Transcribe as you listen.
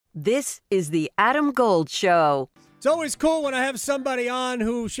This is the Adam Gold Show. It's always cool when I have somebody on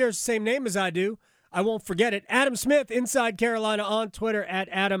who shares the same name as I do. I won't forget it. Adam Smith, Inside Carolina, on Twitter at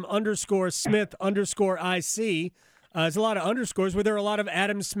Adam_Smith_IC. There's a lot of underscores. Were there a lot of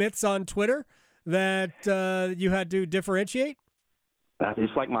Adam Smiths on Twitter that you had to differentiate?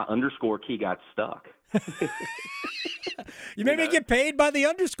 It's like my underscore key got stuck. You maybe get paid by the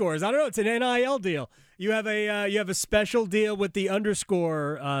underscores. I don't know. It's an NIL deal. You have a special deal with the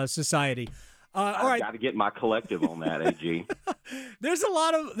underscore society. All right, got to get my collective on that, AG. There's a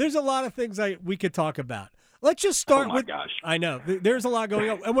lot of things we could talk about. Let's just start with. Gosh. I know there's a lot going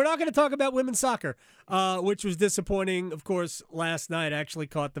on, and we're not going to talk about women's soccer, which was disappointing. Of course, last night I actually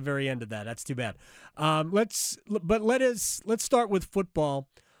caught the very end of that. That's too bad. Let's start with football,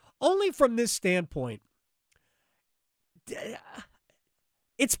 only from this standpoint.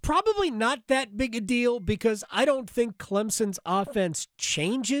 It's probably not that big a deal because I don't think Clemson's offense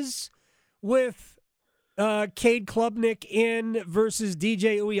changes with Cade Klubnik in versus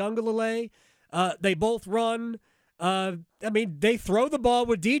DJ Uiagalelei. They both run. They throw the ball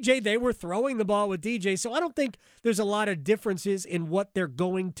with DJ. They were throwing the ball with DJ. So I don't think there's a lot of differences in what they're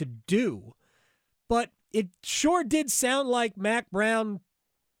going to do. But it sure did sound like Mac Brown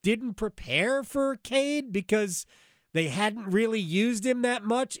didn't prepare for Cade because they hadn't really used him that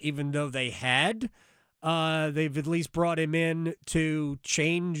much, even though they had. They've at least brought him in to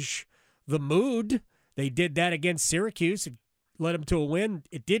change the mood. They did that against Syracuse. It led them to a win.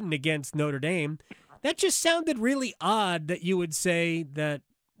 It didn't against Notre Dame. That just sounded really odd that you would say that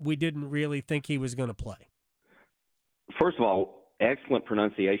we didn't really think he was going to play. First of all, excellent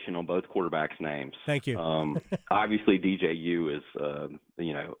pronunciation on both quarterbacks' names. Thank you. Obviously, DJU is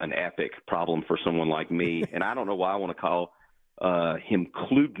an epic problem for someone like me, and I don't know why I want to call him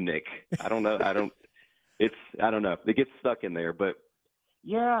Klubnik. I don't know. I don't know. It gets stuck in there, but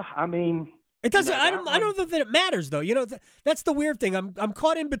yeah, I mean, it doesn't. I don't know that it matters, though. You know, that's the weird thing. I'm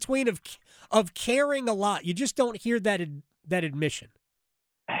caught in between of caring a lot. You just don't hear that admission.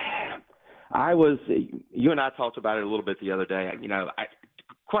 You and I talked about it a little bit the other day.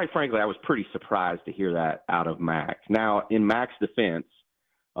 Quite frankly, I was pretty surprised to hear that out of Mac. Now, in Mac's defense,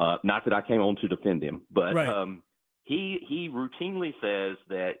 not that I came on to defend him, but right. He routinely says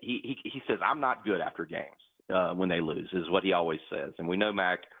that he says, I'm not good after games when they lose, is what he always says. And we know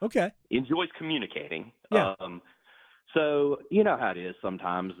Mac enjoys communicating. Yeah. So you know how it is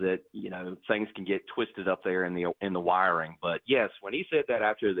sometimes that, things can get twisted up there in the wiring. But yes, when he said that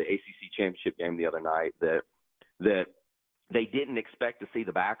after the ACC Championship game the other night, that they didn't expect to see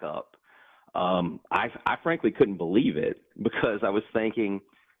the backup, I frankly couldn't believe it because I was thinking,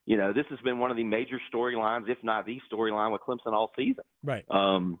 this has been one of the major storylines, if not the storyline with Clemson all season. Right.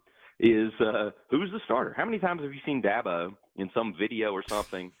 Is who's the starter? How many times have you seen Dabo in some video or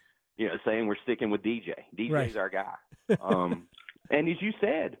something, saying we're sticking with DJ? DJ's right. our guy. And as you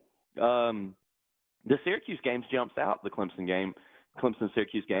said, the Syracuse games jumps out, the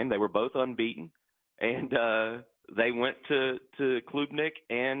Clemson-Syracuse game. They were both unbeaten, and they went to Klubnik,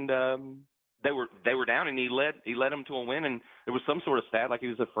 and they were down, and he led them to a win. And there was some sort of stat like he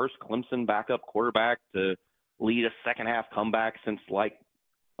was the first Clemson backup quarterback to lead a second-half comeback since,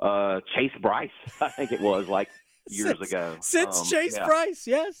 Chase Bryce, I think it was, years ago. Since Chase Bryce,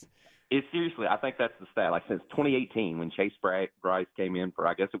 yes. Seriously, I think that's the stat. Since 2018, when Chase Bryce came in for,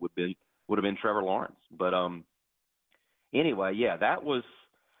 I guess it would have been Trevor Lawrence. But anyway, yeah, that one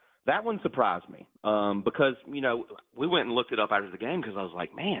surprised me because we went and looked it up after the game because I was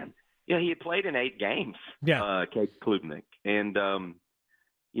like, man, he had played in 8 games. Yeah, Cade Klubnik, and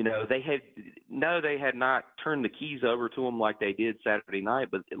they had not turned the keys over to him like they did Saturday night.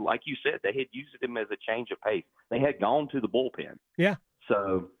 But like you said, they had used him as a change of pace. They had gone to the bullpen. Yeah.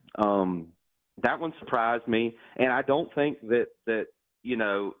 So that one surprised me, and I don't think that it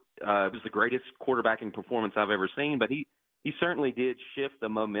was the greatest quarterbacking performance I've ever seen, but he certainly did shift the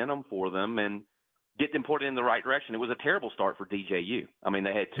momentum for them and get them put in the right direction. It was a terrible start for DJU. I mean,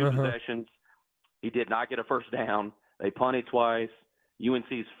 they had 2 possessions. He did not get a first down. They punted twice.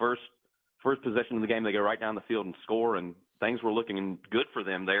 UNC's first possession of the game, they go right down the field and score, and things were looking good for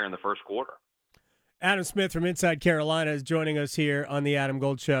them there in the first quarter. Adam Smith from Inside Carolina is joining us here on the Adam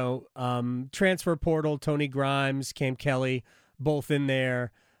Gold Show. Transfer portal, Tony Grimes, Cam Kelly, both in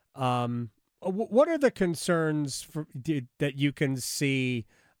there. What are the concerns that you can see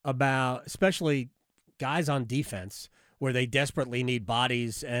about, especially guys on defense, where they desperately need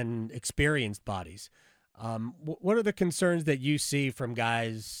bodies and experienced bodies? What are the concerns that you see from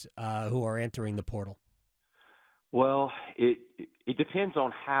guys who are entering the portal? Well, it depends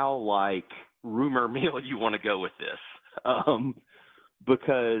on how rumor mill you want to go with this.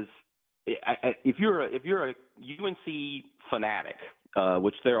 because if you're a UNC fanatic,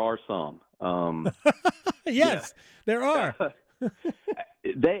 which there are some, yes, there are.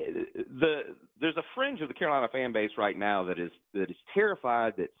 There's a fringe of the Carolina fan base right now that is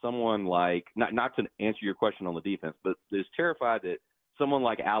terrified that someone like not to answer your question on the defense, but is terrified that someone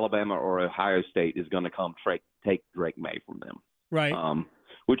like Alabama or Ohio State is going to come take Drake May from them. Right.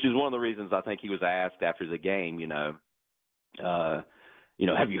 Which is one of the reasons I think he was asked after the game, have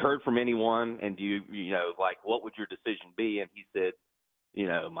you heard from anyone? And do you like, what would your decision be? And he said,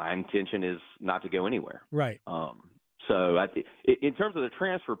 my intention is not to go anywhere. Right. So in terms of the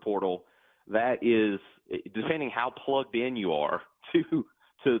transfer portal, that is, depending how plugged in you are to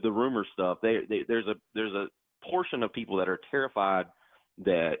the rumor stuff, there's a portion of people that are terrified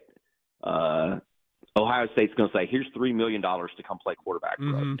that Ohio State's going to say, here's $3 million to come play quarterback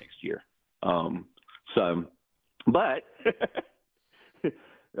for us next year. But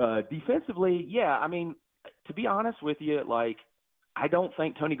defensively, yeah, I mean, to be honest with you, like, I don't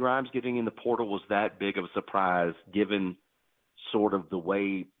think Tony Grimes getting in the portal was that big of a surprise given sort of the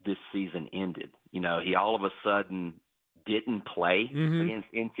way this season ended. He all of a sudden didn't play against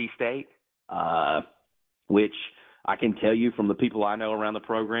NC State, which I can tell you from the people I know around the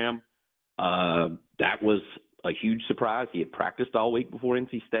program, that was a huge surprise. He had practiced all week before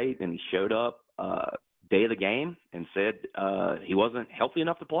NC State, and he showed up day of the game and said he wasn't healthy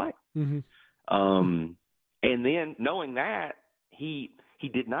enough to play. And then knowing that, he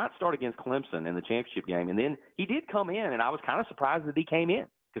did not start against Clemson in the championship game. And then he did come in, and I was kind of surprised that he came in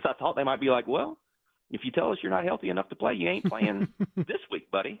because I thought they might be like, well, if you tell us you're not healthy enough to play, you ain't playing this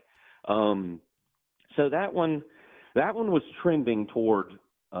week, buddy. So that one was trending toward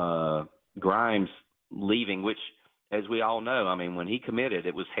Grimes leaving, which, as we all know, I mean, when he committed,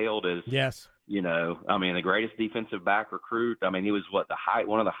 it was hailed as, the greatest defensive back recruit. I mean, he was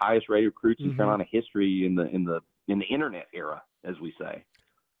one of the highest rated recruits in Carolina history in the internet era, as we say.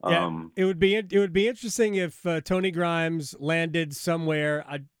 Yeah, it would be interesting if Tony Grimes landed somewhere.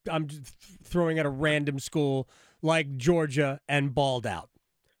 I'm just throwing at a random school like Georgia and balled out.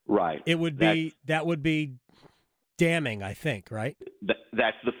 Right. That would be damning, I think. Right.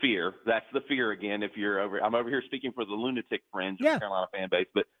 That's the fear. That's the fear again. If I'm over here speaking for the lunatic fringe of the Carolina fan base,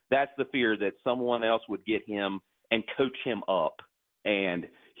 but that's the fear that someone else would get him and coach him up, and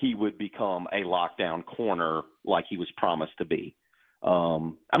he would become a lockdown corner like he was promised to be. I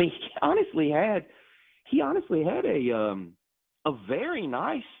mean, he honestly had a very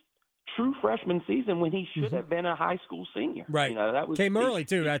nice true freshman season when he should have been a high school senior. Right. That was came early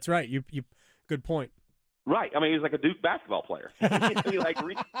too. That's right. You good point. Right. I mean, he was like a Duke basketball player. he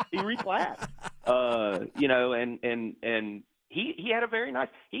reclassed. And he had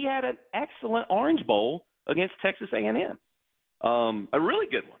he had an excellent Orange Bowl against Texas A&M. A really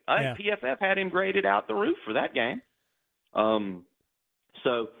good one. I think PFF had him graded out the roof for that game.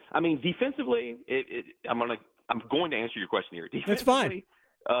 So, I mean, defensively, I'm going to answer your question here. That's fine.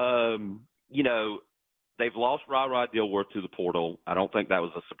 They've lost Ra Dilworth to the portal. I don't think that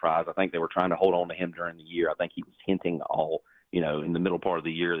was a surprise. I think they were trying to hold on to him during the year. I think he was hinting in the middle part of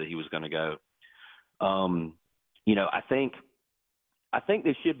the year that he was going to go. I think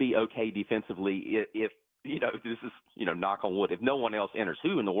they should be okay defensively if this is, knock on wood, if no one else enters.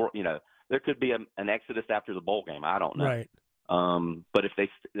 Who in the world, there could be an exodus after the bowl game. I don't know. Right. But if they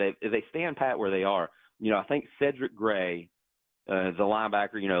stand pat where they are, I think Cedric Gray, the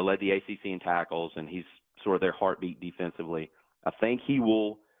linebacker, led the ACC in tackles, and he's sort of their heartbeat defensively. I think he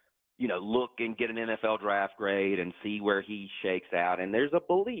will, look and get an NFL draft grade and see where he shakes out. And there's a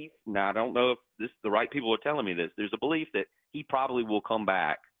belief, now I don't know if the right people are telling me this, there's a belief that he probably will come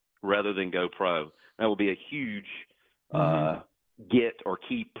back rather than go pro. That will be a huge get or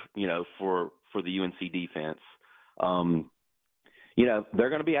keep, for the UNC defense. They're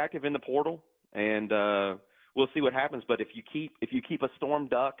going to be active in the portal, and we'll see what happens. But if you keep a Storm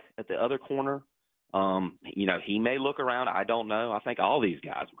Duck at the other corner, he may look around. I don't know. I think all these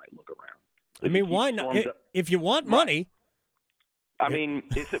guys might look around. I mean, why not? If you want money. I mean,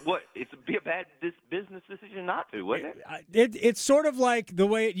 it'd be a bad business decision not to, wouldn't it? It's sort of like the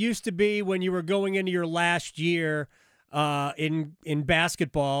way it used to be when you were going into your last year in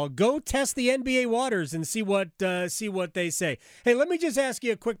basketball. Go test the NBA waters and see what they say. Hey, let me just ask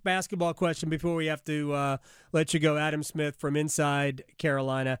you a quick basketball question before we have to let you go. Adam Smith from Inside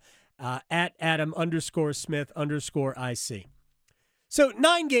Carolina at Adam_Smith_IC. So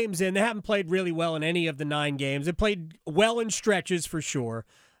 9 games in, they haven't played really well in any of the 9 games. They played well in stretches for sure.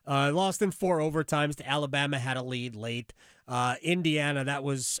 Lost in 4 overtimes to Alabama, had a lead late. Indiana,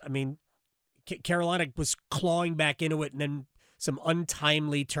 Carolina was clawing back into it and then some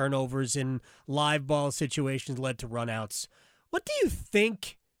untimely turnovers in live ball situations led to runouts. What do you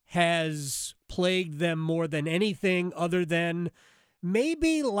think has plagued them more than anything, other than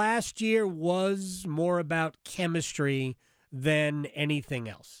maybe last year was more about chemistry than anything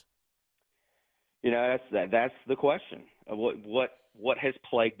else? That's the question. What has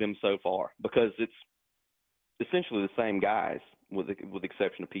plagued them so far? Because it's essentially the same guys, with the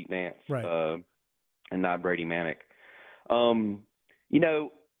exception of Pete Nance, right, and not Brady Manick.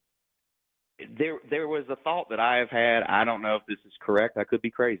 There was a thought that I have had. I don't know if this is correct. I could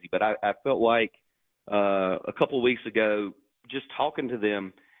be crazy, but I felt like a couple of weeks ago, just talking to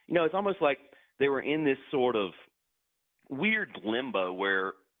them, it's almost like they were in this sort of weird limbo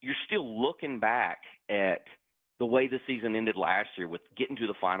where you're still looking back at the way the season ended last year with getting to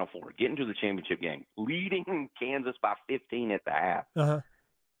the Final Four, getting to the championship game, leading Kansas by 15 at the half. Uh-huh.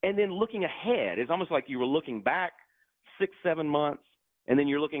 And then looking ahead, it's almost like you were looking back 6-7 months, and then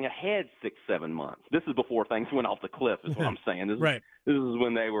you're looking ahead 6-7 months. This is before things went off the cliff, is what I'm saying. This is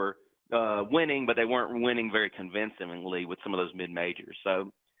when they were winning, but they weren't winning very convincingly with some of those mid-majors.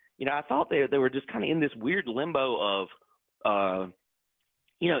 So, I thought they were just kind of in this weird limbo of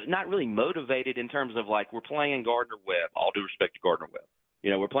not really motivated in terms of like, we're playing Gardner-Webb, all due respect to Gardner-Webb.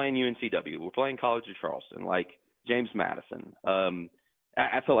 We're playing UNCW, we're playing College of Charleston, like James Madison.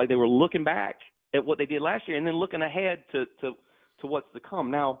 I felt like they were looking back at what they did last year and then looking ahead to what's to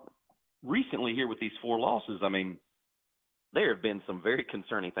come. Now, recently here with these 4 losses, there have been some very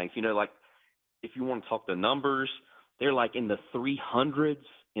concerning things. Like if you want to talk the numbers, they're like in the 300s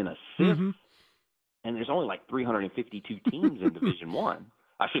in assists, and there's only like 352 teams in Division One.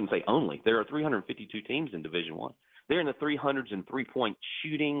 I shouldn't say only. There are 352 teams in Division One. They're in the 300s in three-point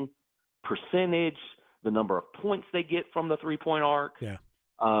shooting percentage, the number of points they get from the three-point arc. Yeah.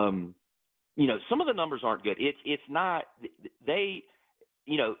 Some of the numbers aren't good. It's not they.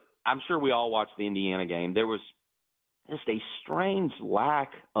 I'm sure we all watched the Indiana game. There was just a strange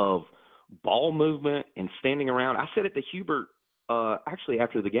lack of ball movement and standing around. I said it to Hubert actually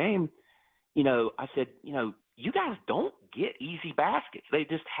after the game. I said, you guys don't get easy baskets. They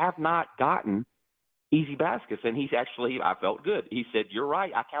just have not gotten easy baskets. And I felt good. He said, you're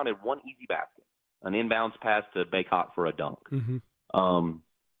right. I counted one easy basket, an inbounds pass to Baycott for a dunk.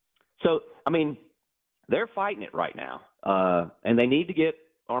 So, they're fighting it right now. And they need to get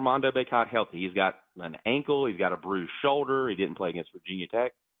Armando Baycott healthy. He's got an ankle. He's got a bruised shoulder. He didn't play against Virginia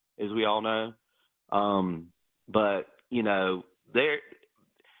Tech, as we all know. But,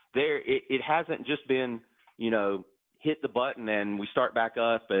 it hasn't just been, hit the button and we start back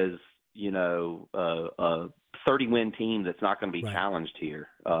up as, a 30-win team that's not going to be challenged here,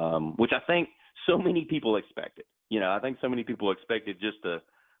 which I think so many people expected. I think so many people expected if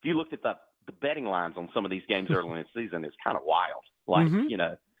you looked at the betting lines on some of these games early in the season, it's kind of wild. Like, you're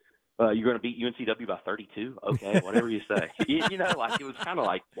going to beat UNCW by 32. Okay, whatever you say. Like it was kind of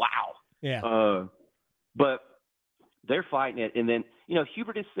like, wow. Yeah. But they're fighting it. And then,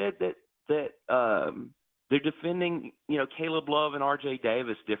 Hubert has said that they're defending, Caleb Love and RJ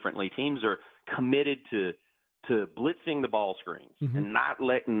Davis differently. Teams are committed to blitzing the ball screens and not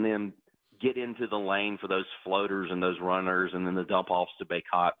letting them get into the lane for those floaters and those runners and then the dump offs to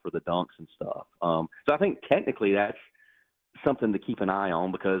Baycott for the dunks and stuff. So I think technically that's something to keep an eye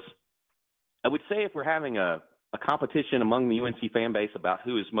on, because I would say if we're having a competition among the UNC fan base about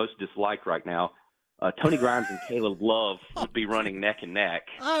who is most disliked right now, Tony Grimes and Caleb Love would be running neck and neck.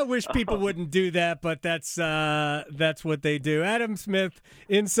 I wish people wouldn't do that, but that's what they do. Adam Smith,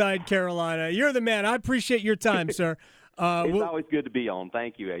 Inside Carolina. You're the man. I appreciate your time, sir. It's always good to be on.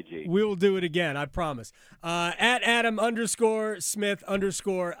 Thank you, AG. We will do it again, I promise. At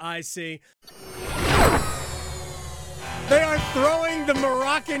Adam_Smith_IC. They are throwing the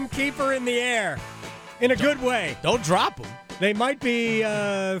Moroccan keeper in the air in a good way. Don't drop him. They might be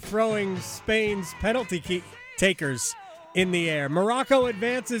throwing Spain's penalty takers in the air. Morocco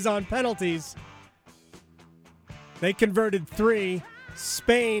advances on penalties. They converted 3.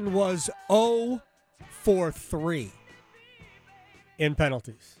 Spain was 0 for 3 in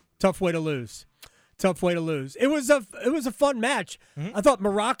penalties. Tough way to lose. It was a fun match. I thought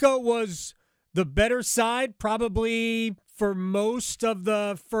Morocco was the better side, probably for most of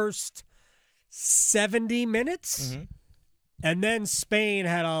the first 70 minutes. And then Spain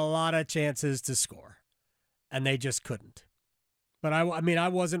had a lot of chances to score, and they just couldn't. But I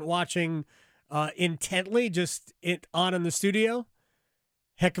wasn't watching intently, just on in the studio.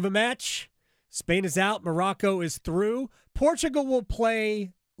 Heck of a match. Spain is out. Morocco is through. Portugal will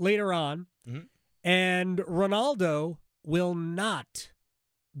play later on, and Ronaldo will not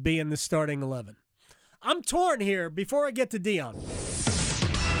be in the starting 11. I'm torn here before I get to Deion.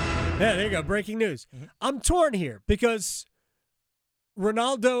 Yeah, there you go. Breaking news. Mm-hmm. I'm torn here because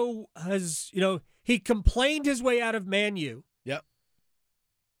Ronaldo has, he complained his way out of Man U. Yep.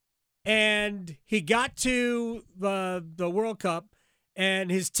 And he got to the World Cup,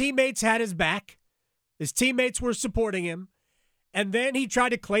 and his teammates had his back. His teammates were supporting him. And then he tried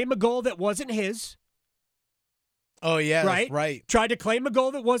to claim a goal that wasn't his. Oh, yeah, right? That's right. Tried to claim a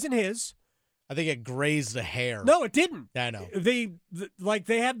goal that wasn't his. I think it grazed the hair. No, it didn't. I know. They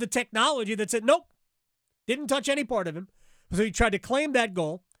have the technology that said, nope, didn't touch any part of him. So he tried to claim that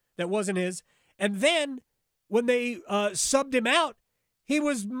goal that wasn't his. And then when they subbed him out, he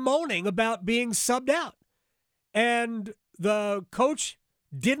was moaning about being subbed out. And the coach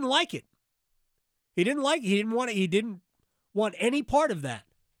didn't like it. He didn't like it. He didn't want any part of that.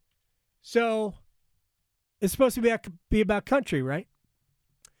 So it's supposed to be about country, right?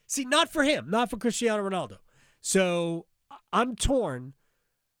 See, not for him, not for Cristiano Ronaldo. So I'm torn.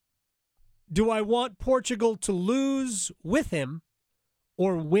 Do I want Portugal to lose with him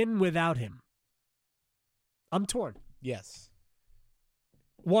or win without him? I'm torn. Yes.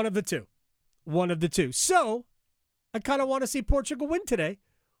 One of the two. One of the two. So I kind of want to see Portugal win today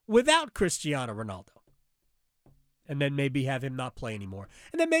without Cristiano Ronaldo. And then maybe have him not play anymore.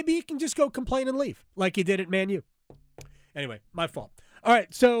 And then maybe he can just go complain and leave like he did at Man U. Anyway, my fault. All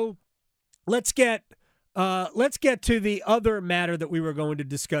right, so let's get to the other matter that we were going to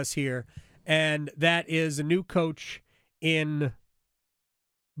discuss here, and that is a new coach in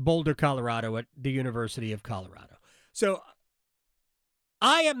Boulder, Colorado, at the University of Colorado. So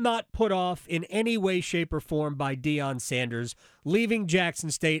I am not put off in any way, shape, or form by Deion Sanders leaving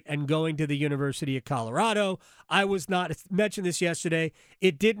Jackson State and going to the University of Colorado. I was not mentioned this yesterday.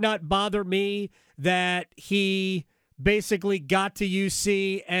 It did not bother me that he basically got to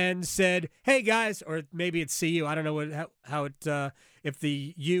UC and said, "Hey guys," or maybe it's CU. I don't know how it if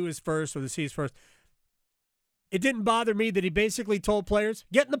the U is first or the C is first. It didn't bother me that he basically told players,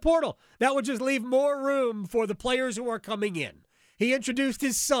 "Get in the portal." That would just leave more room for the players who are coming in. He introduced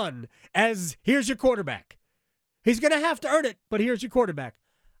his son as, "Here's your quarterback. He's going to have to earn it, but here's your quarterback."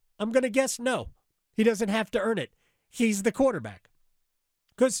 I'm going to guess no. He doesn't have to earn it. He's the quarterback.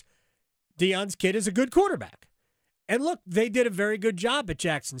 Because Deion's kid is a good quarterback. And look, they did a very good job at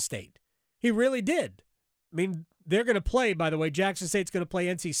Jackson State. He really did. I mean, they're going to play, by the way, Jackson State's going to play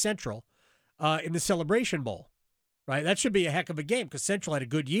NC Central in the Celebration Bowl, right? That should be a heck of a game because Central had a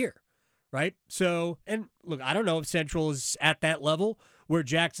good year, right? So, and look, I don't know if Central is at that level where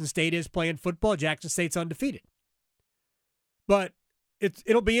Jackson State is playing football. Jackson State's undefeated. But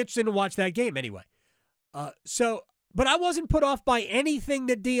it'll be interesting to watch that game anyway. But I wasn't put off by anything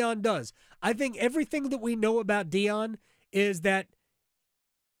that Deion does. I think everything that we know about Deion is that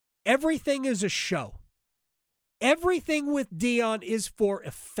everything is a show. Everything with Deion is for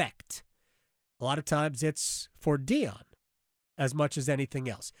effect. A lot of times it's for Deion as much as anything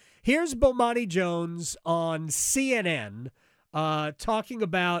else. Here's Bomani Jones on CNN talking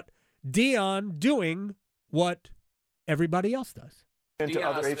about Deion doing what everybody else does.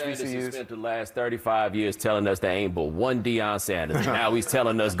 Deion Sanders has spent the last 35 years telling us there ain't but one Deion Sanders. And now he's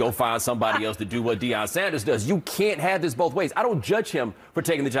telling us go find somebody else to do what Deion Sanders does. You can't have this both ways. I don't judge him for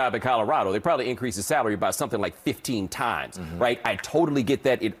taking the job at Colorado. They probably increased his salary by something like 15 times, right? I totally get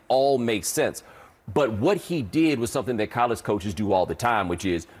that. It all makes sense. But what he did was something that college coaches do all the time, which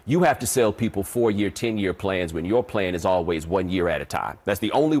is you have to sell people 4-year, 10-year plans when your plan is always 1 year at a time. That's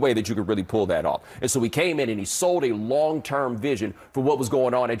the only way that you could really pull that off. And so he came in and he sold a long-term vision for what was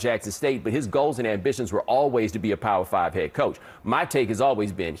going on at Jackson State, but his goals and ambitions were always to be a Power 5 head coach. My take has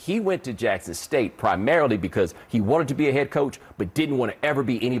always been he went to Jackson State primarily because he wanted to be a head coach, but didn't want to ever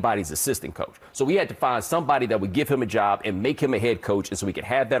be anybody's assistant coach. So we had to find somebody that would give him a job and make him a head coach, and so he could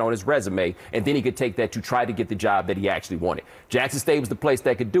have that on his resume, and then he could take that to try to get the job that he actually wanted. Jackson State was the place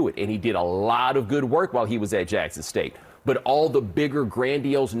that could do it, and he did a lot of good work while he was at Jackson State. But all the bigger,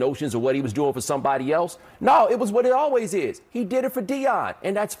 grandiose notions of what he was doing for somebody else, no, it was what it always is. He did it for Deion,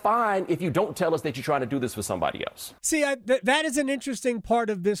 and that's fine if you don't tell us that you're trying to do this for somebody else. See, that is an interesting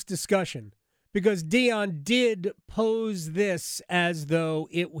part of this discussion because Deion did pose this as though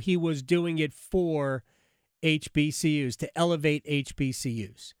he was doing it for HBCUs, to elevate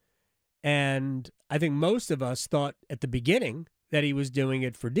HBCUs. And I think most of us thought at the beginning that he was doing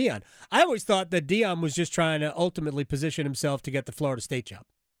it for Deion. I always thought that Deion was just trying to ultimately position himself to get the Florida State job.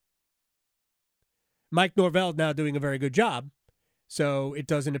 Mike Norvell now doing a very good job, so it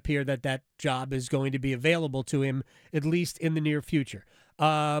doesn't appear that that job is going to be available to him, at least in the near future.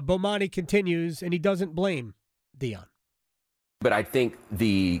 Bomani continues, and he doesn't blame Deion. But I think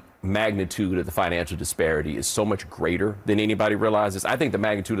the magnitude of the financial disparity is so much greater than anybody realizes. I think the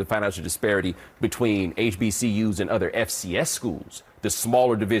magnitude of the financial disparity between HBCUs and other FCS schools, the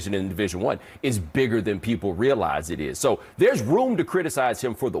smaller division in Division I, is bigger than people realize it is. So there's room to criticize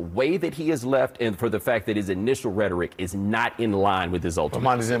him for the way that he has left and for the fact that his initial rhetoric is not in line with his ultimate.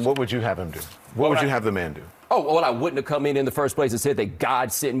 Bomani, what would you have him do? What would you have the man do? Oh, well, I wouldn't have come in the first place and said that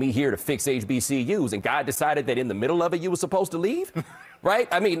God sent me here to fix HBCUs, and God decided that in the middle of it you were supposed to leave, right?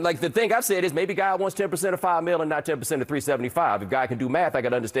 I mean, like, the thing I've said is maybe God wants 10% of $5 million and not 10% of 375. If God can do math, I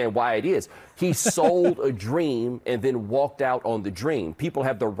can understand why it is. He sold a dream and then walked out on the dream. People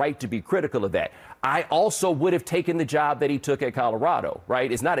have the right to be critical of that. I also would have taken the job that he took at Colorado,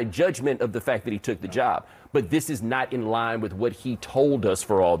 right? It's not a judgment of the fact that he took the job, but this is not in line with what he told us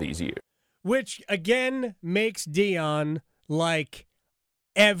for all these years. Which, again, makes Deion like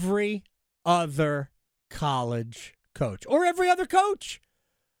every other college coach or every other coach.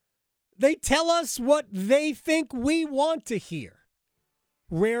 They tell us what they think we want to hear.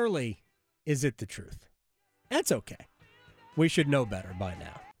 Rarely is it the truth. That's okay. We should know better by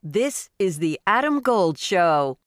now. This is the Adam Gold Show.